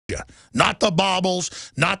Not the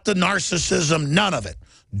baubles, not the narcissism, none of it.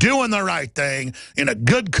 Doing the right thing in a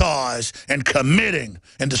good cause and committing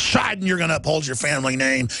and deciding you're going to uphold your family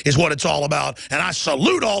name is what it's all about. And I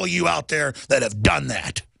salute all of you out there that have done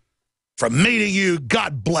that. From me to you,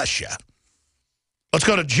 God bless you. Let's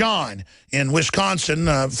go to John in Wisconsin,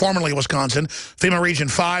 formerly Wisconsin, FEMA Region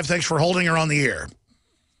 5. Thanks for holding her on the air.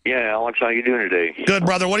 Yeah, Alex, how you doing today? Good,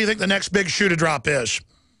 brother. What do you think the next big shoe to drop is?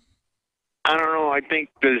 I don't know. I think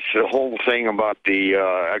this whole thing about the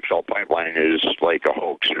XL pipeline is like a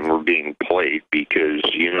hoax, and we're being played because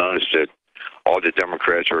you notice that all the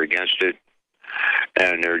Democrats are against it,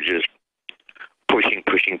 and they're just pushing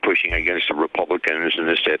against the Republicans and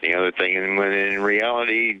this, that, and the other thing. And when in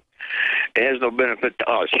reality, it has no benefit to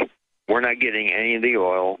us. We're not getting any of the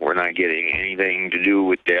oil. We're not getting anything to do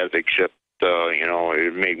with that except,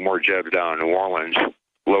 it'd make more jobs down in New Orleans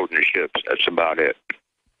loading the ships. That's about it.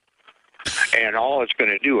 And all it's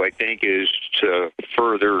going to do, I think, is to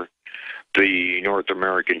further the North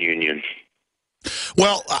American Union.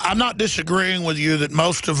 Well, I'm not disagreeing with you that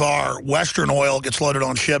most of our Western oil gets loaded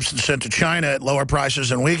on ships and sent to China at lower prices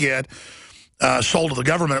than we get, sold to the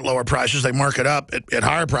government at lower prices. They mark it up at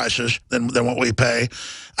higher prices than what we pay.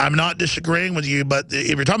 I'm not disagreeing with you, but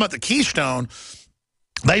if you're talking about the Keystone,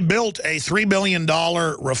 they built a $3 billion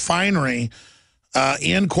refinery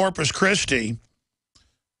in Corpus Christi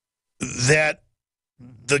that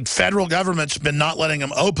the federal government's been not letting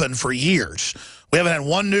them open for years. We haven't had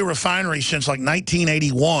one new refinery since like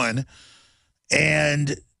 1981,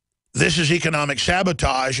 and this is economic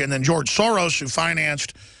sabotage. And then George Soros, who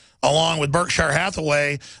financed, along with Berkshire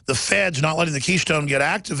Hathaway, the feds not letting the Keystone get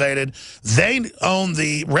activated, they own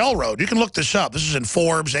the railroad. You can look this up. This is in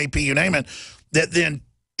Forbes, AP, you name it, that then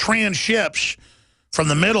transships from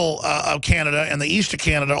the middle of Canada and the east of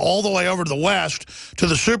Canada all the way over to the west to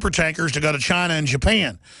the super tankers to go to China and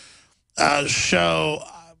Japan. I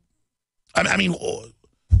mean,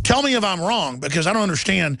 tell me if I'm wrong, because I don't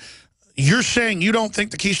understand. You're saying you don't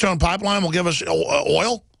think the Keystone Pipeline will give us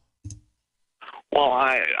oil? Well,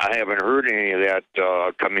 I haven't heard any of that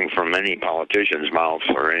coming from any politician's mouth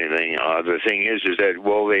or anything. The thing is that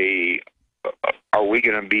are we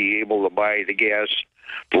going to be able to buy the gas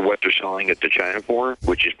for what they're selling it to China for,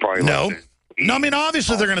 which is probably no. I mean,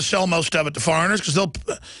 obviously they're going to sell most of it to foreigners because they'll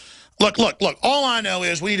look. All I know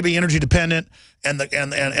is we need to be energy dependent, and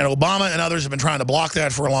Obama and others have been trying to block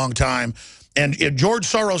that for a long time. And if George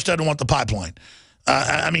Soros doesn't want the pipeline,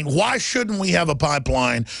 I mean, why shouldn't we have a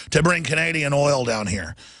pipeline to bring Canadian oil down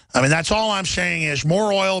here? I mean, that's all I'm saying is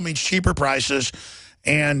more oil means cheaper prices.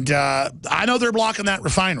 And I know they're blocking that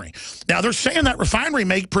refinery. Now, they're saying that refinery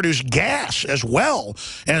may produce gas as well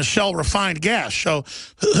and sell refined gas. So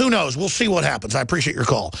who knows? We'll see what happens. I appreciate your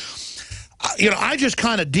call. I just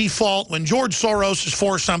kind of default. When George Soros is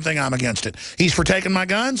for something, I'm against it. He's for taking my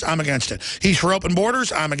guns, I'm against it. He's for open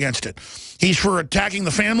borders, I'm against it. He's for attacking the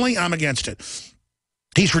family, I'm against it.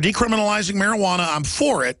 He's for decriminalizing marijuana, I'm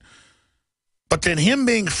for it. But then him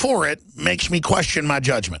being for it makes me question my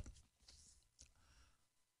judgment.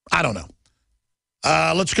 I don't know.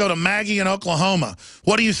 Let's go to Maggie in Oklahoma.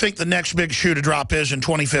 What do you think the next big shoe to drop is in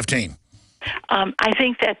 2015? I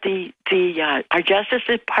think that our Justice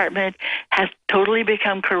Department has totally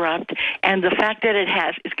become corrupt, and the fact that it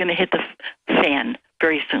has is going to hit the fan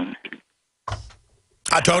very soon.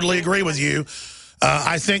 I totally agree with you.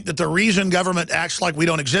 I think that the reason government acts like we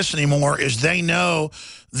don't exist anymore is they know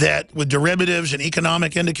that with derivatives and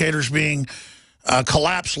economic indicators being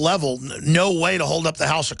collapse level, no way to hold up the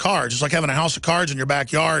house of cards. It's like having a house of cards in your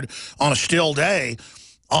backyard on a still day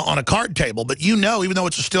on a card table. But even though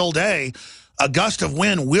it's a still day, a gust of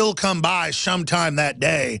wind will come by sometime that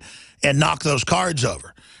day and knock those cards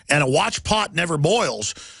over. And a watch pot never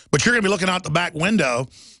boils, but you're going to be looking out the back window,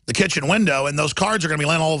 the kitchen window, and those cards are going to be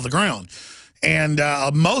laying all over the ground. And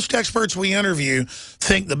most experts we interview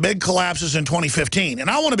think the big collapse is in 2015. And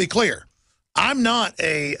I want to be clear. I'm not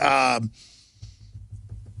a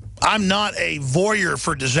voyeur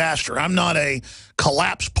for disaster. I'm not a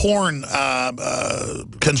collapse porn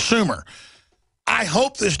consumer. I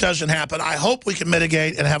hope this doesn't happen. I hope we can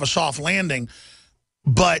mitigate and have a soft landing.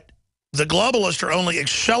 But the globalists are only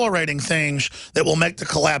accelerating things that will make the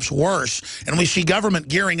collapse worse. And we see government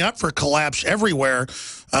gearing up for collapse everywhere.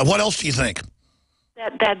 What else do you think?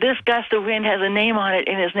 That this gust of wind has a name on it,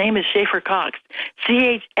 and his name is Schaefer Cox.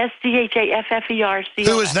 Schaffer. Who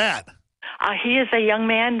is that? He is a young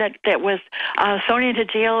man that was thrown into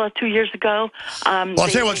jail 2 years ago. Well, I'll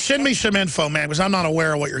tell you what, send me some info, man, because I'm not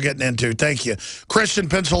aware of what you're getting into. Thank you. Chris in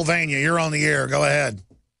Pennsylvania, you're on the air. Go ahead.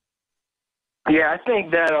 Yeah, I think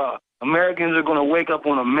that Americans are going to wake up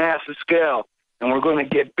on a massive scale and we're going to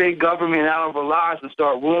get big government out of our lives and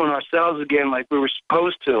start ruling ourselves again like we were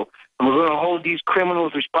supposed to. And we're going to hold these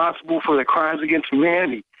criminals responsible for their crimes against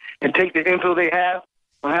humanity and take the info they have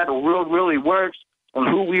on how the world really works, on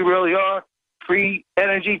who we really are, free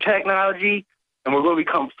energy technology, and we're going to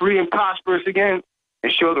become free and prosperous again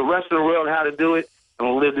and show the rest of the world how to do it. And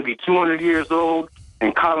we'll live to be 200 years old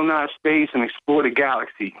and colonize space and explore the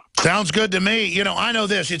galaxy. Sounds good to me. You know, I know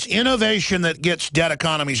this. It's innovation that gets dead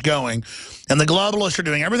economies going. And the globalists are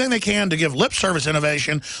doing everything they can to give lip service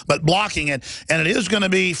innovation, but blocking it. And it is going to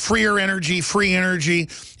be freer energy, free energy.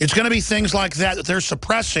 It's going to be things like that that they're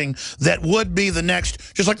suppressing that would be the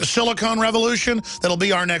next, just like the Silicon Revolution, that'll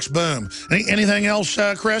be our next boom. Anything else,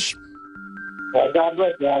 Chris? Well, God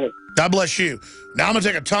bless you, Alex. God bless you. Now I'm going to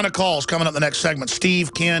take a ton of calls coming up in the next segment.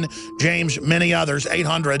 Steve, Ken, James, many others,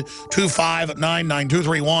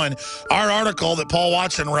 800-259-9231. Our article that Paul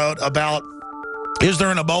Watson wrote about is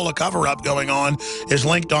there an Ebola cover-up going on is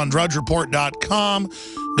linked on drudgereport.com,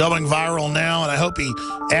 going viral now, and I hope he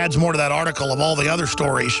adds more to that article of all the other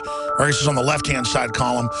stories, or this is on the left-hand side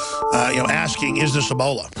column, asking, is this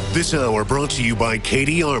Ebola? This hour brought to you by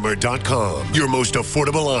CatieArmor.com, your most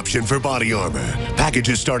affordable option for body armor.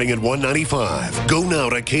 Packages starting at $195. Go now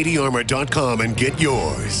to CatieArmor.com and get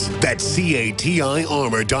yours. That's CATI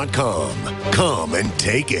Armor.com. Come and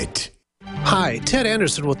take it. Hi, Ted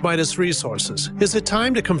Anderson with Midas Resources. Is it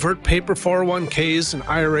time to convert paper 401ks and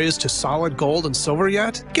IRAs to solid gold and silver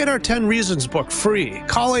yet? Get our 10 Reasons book free.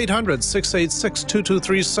 Call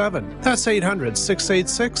 800-686-2237. That's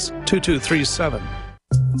 800-686-2237.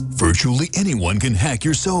 Virtually anyone can hack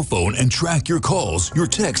your cell phone and track your calls, your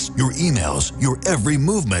texts, your emails, your every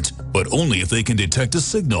movement, but only if they can detect a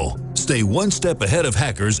signal. Stay one step ahead of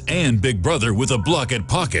hackers and Big Brother with a Blockit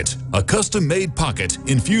Pocket, a custom-made pocket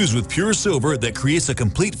infused with pure silver that creates a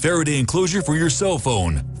complete Faraday enclosure for your cell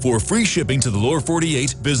phone. For free shipping to the lower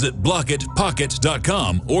 48, visit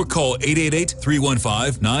blockitpocket.com or call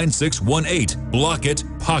 888-315-9618.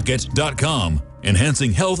 blockitpocket.com,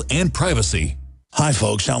 enhancing health and privacy. Hi,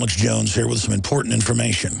 folks. Alex Jones here with some important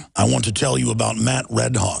information. I want to tell you about Matt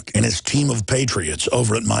Redhawk and his team of patriots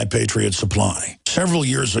over at My Patriot Supply. Several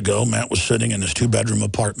years ago, Matt was sitting in his two-bedroom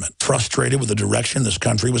apartment, frustrated with the direction this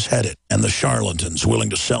country was headed and the charlatans willing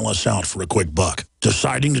to sell us out for a quick buck.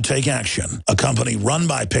 Deciding to take action, a company run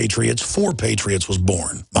by patriots for patriots was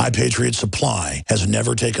born. My Patriot Supply has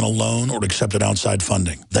never taken a loan or accepted outside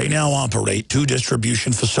funding. They now operate 2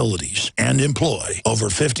 distribution facilities and employ over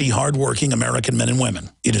 50 hardworking American men and women.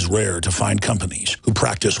 It is rare to find companies who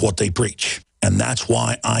practice what they preach. And that's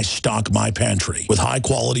why I stock my pantry with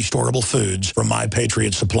high-quality storable foods from My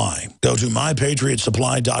Patriot Supply. Go to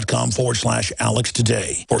mypatriotsupply.com/Alex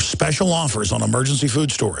today for special offers on emergency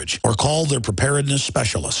food storage, or call their preparedness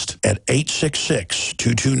specialist at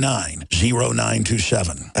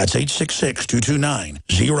 866-229-0927. That's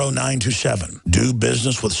 866-229-0927. Do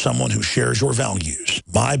business with someone who shares your values.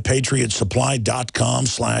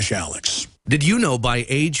 mypatriotsupply.com/Alex. Did you know by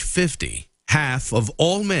age 50, half of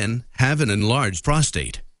all men have an enlarged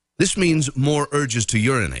prostate? This means more urges to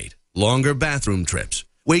urinate, longer bathroom trips,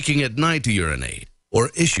 waking at night to urinate, or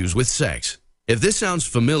issues with sex. If this sounds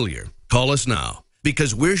familiar, call us now,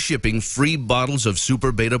 because we're shipping free bottles of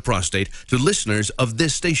Super Beta Prostate to listeners of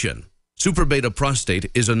this station. Super Beta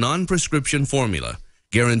Prostate is a non-prescription formula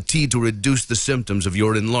guaranteed to reduce the symptoms of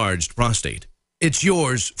your enlarged prostate. It's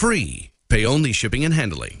yours free. Pay only shipping and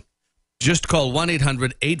handling. Just call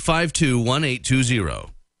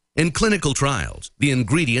 1-800-852-1820. In clinical trials, the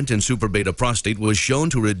ingredient in Super Beta Prostate was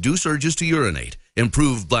shown to reduce urges to urinate,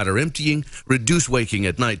 improve bladder emptying, reduce waking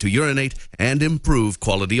at night to urinate, and improve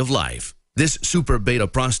quality of life. This Super Beta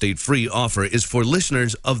Prostate free offer is for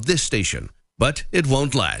listeners of this station, but it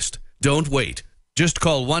won't last. Don't wait. Just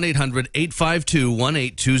call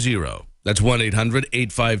 1-800-852-1820. That's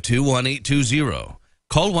 1-800-852-1820.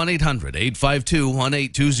 Call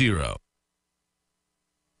 1-800-852-1820.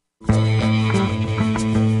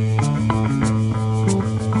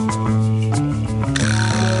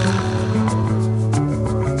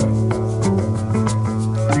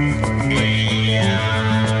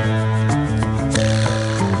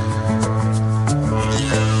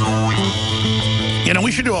 You know,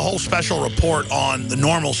 we should do a whole special report on the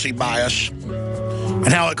normalcy bias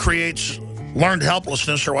and how it creates learned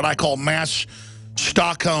helplessness, or what I call mass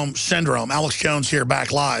Stockholm Syndrome. Alex Jones here,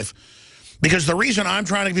 back live. Because the reason I'm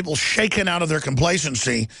trying to get people shaken out of their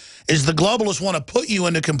complacency is the globalists want to put you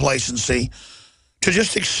into complacency to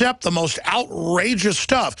just accept the most outrageous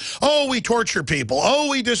stuff. Oh, we torture people. Oh,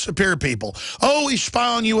 we disappear people. Oh, we spy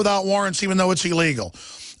on you without warrants even though it's illegal.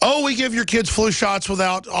 Oh, we give your kids flu shots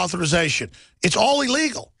without authorization. It's all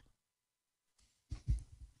illegal.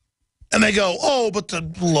 And they go, oh, but the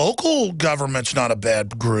local government's not a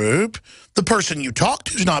bad group. The person you talk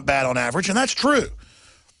to is not bad on average, and that's true.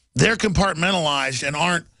 They're compartmentalized and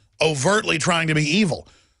aren't overtly trying to be evil.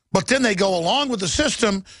 But then they go along with the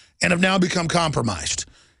system and have now become compromised.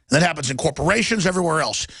 And that happens in corporations, everywhere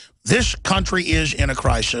else. This country is in a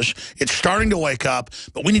crisis. It's starting to wake up,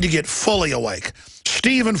 but we need to get fully awake.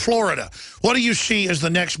 Steve in Florida, what do you see as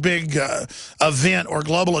the next big event or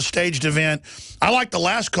globalist staged event? I like the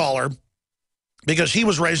last caller because he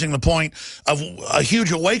was raising the point of a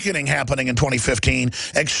huge awakening happening in 2015,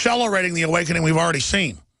 accelerating the awakening we've already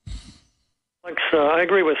seen. Alex, I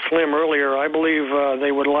agree with Slim earlier. I believe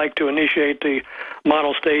they would like to initiate the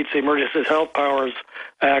model states, the Emergency Health Powers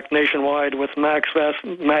Act nationwide with mass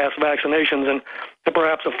vaccinations and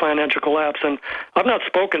perhaps a financial collapse. And I've not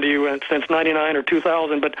spoken to you since 99 or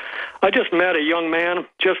 2000, but I just met a young man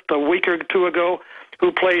just a week or two ago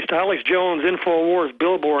who placed Alex Jones InfoWars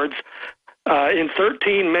billboards in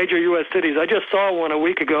 13 major U.S. cities. I just saw one a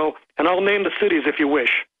week ago, and I'll name the cities if you wish.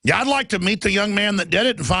 Yeah, I'd like to meet the young man that did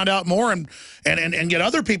it and find out more and get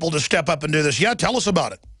other people to step up and do this. Yeah, tell us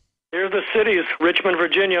about it. Here's the cities: Richmond,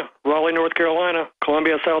 Virginia; Raleigh, North Carolina;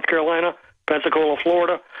 Columbia, South Carolina; Pensacola,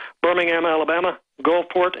 Florida; Birmingham, Alabama;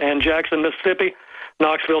 Gulfport and Jackson, Mississippi;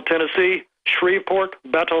 Knoxville, Tennessee; Shreveport,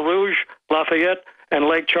 Baton Rouge, Lafayette, and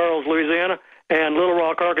Lake Charles, Louisiana; and Little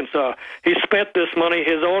Rock, Arkansas. He spent this money,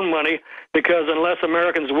 his own money, because unless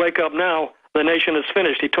Americans wake up now, the nation is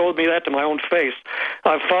finished. He told me that to my own face.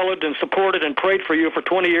 I've followed and supported and prayed for you for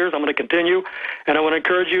 20 years. I'm going to continue, and I want to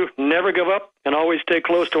encourage you, never give up and always stay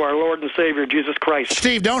close to our Lord and Savior, Jesus Christ.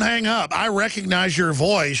 Steve, don't hang up. I recognize your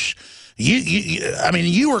voice. I mean,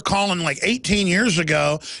 you were calling like 18 years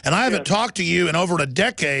ago, and I haven't talked to you in over a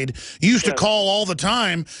decade. You used to call all the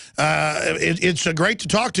time. It's great to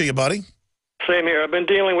talk to you, buddy. Same here. I've been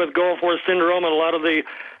dealing with Gulf War syndrome, and a lot of the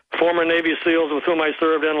former Navy SEALs with whom I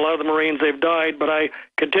served and a lot of the Marines, they've died, but I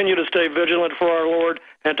continue to stay vigilant for our Lord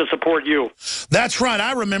and to support you. That's right.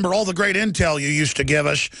 I remember all the great intel you used to give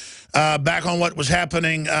us back on what was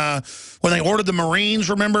happening when they ordered the Marines,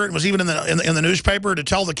 remember? It was even in the newspaper to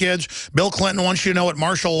tell the kids, Bill Clinton wants you to know what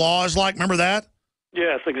martial law is like. Remember that?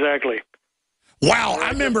 Yes, exactly. Wow, I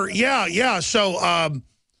remember. Yeah. So I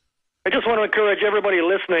just want to encourage everybody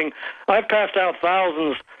listening. I've passed out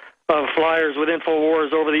thousands of flyers with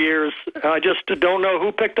InfoWars over the years. I just don't know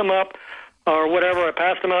who picked them up or whatever. I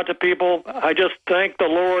passed them out to people. I just thank the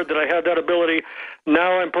Lord that I had that ability.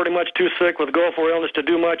 Now I'm pretty much too sick with Gulf War illness to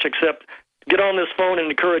do much except get on this phone and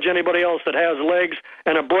encourage anybody else that has legs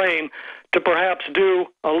and a brain to perhaps do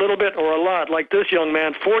a little bit or a lot, like this young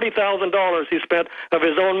man. $40,000 he spent of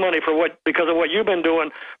his own money because of what you've been doing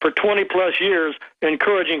for 20-plus years,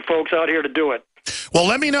 encouraging folks out here to do it. Well,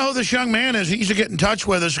 let me know who this young man is. He needs to get in touch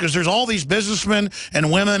with us because there's all these businessmen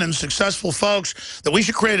and women and successful folks that we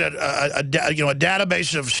should create a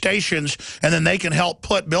database of stations, and then they can help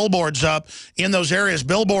put billboards up in those areas.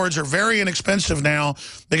 Billboards are very inexpensive now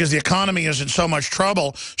because the economy is in so much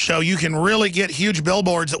trouble. So you can really get huge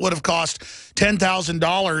billboards that would have cost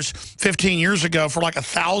 $10,000 15 years ago for like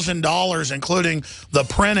 $1,000, including the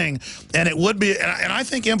printing. And it would be, and I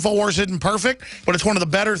think InfoWars isn't perfect, but it's one of the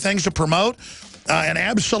better things to promote. And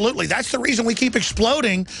absolutely, that's the reason we keep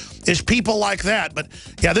exploding is people like that. But,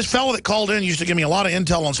 yeah, this fellow that called in used to give me a lot of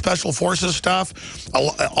intel on Special Forces stuff.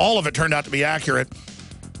 All of it turned out to be accurate.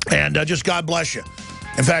 And just God bless you.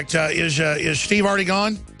 In fact, is Steve already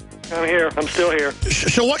gone? I'm here. I'm still here.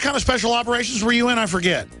 So what kind of special operations were you in? I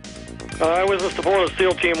forget. I was a supporter of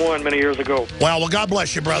SEAL Team 1 many years ago. Well, God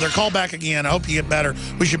bless you, brother. Call back again. I hope you get better.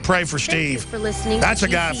 We should pray for Steve. Thank you for listening. That's a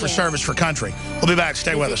guy for service for country. We'll be back.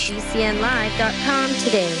 Stay with us. GCNlive.com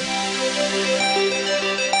today.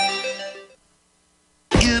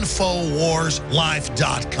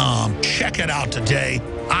 InfoWarsLife.com. Check it out today.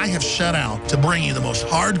 I have set out to bring you the most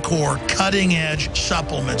hardcore, cutting-edge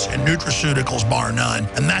supplements and nutraceuticals, bar none.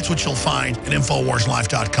 And that's what you'll find at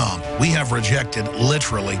InfoWarsLife.com. We have rejected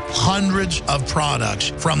literally hundreds of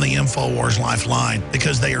products from the InfoWars Life line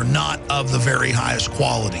because they are not of the very highest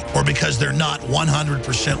quality, or because they're not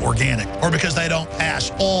 100% organic, or because they don't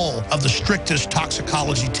pass all of the strictest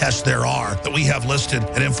toxicology tests there are that we have listed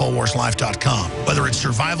at InfoWarsLife.com. Whether it's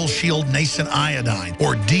Survival Shield Nascent Iodine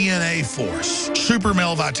or DNA Force, Super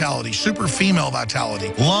Male Vitality, Super Female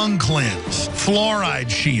Vitality, Lung Cleanse, Fluoride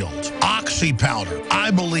Shield, Oxy Powder.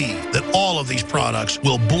 I believe that all of these products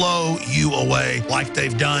will blow you away like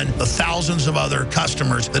they've done the thousands of other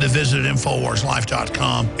customers that have visited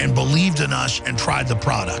InfoWarsLife.com and believed in us and tried the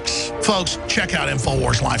products. Folks, check out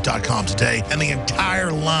InfoWarsLife.com today and the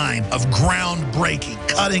entire line of groundbreaking,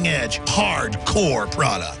 cutting-edge, hardcore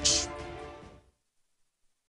products.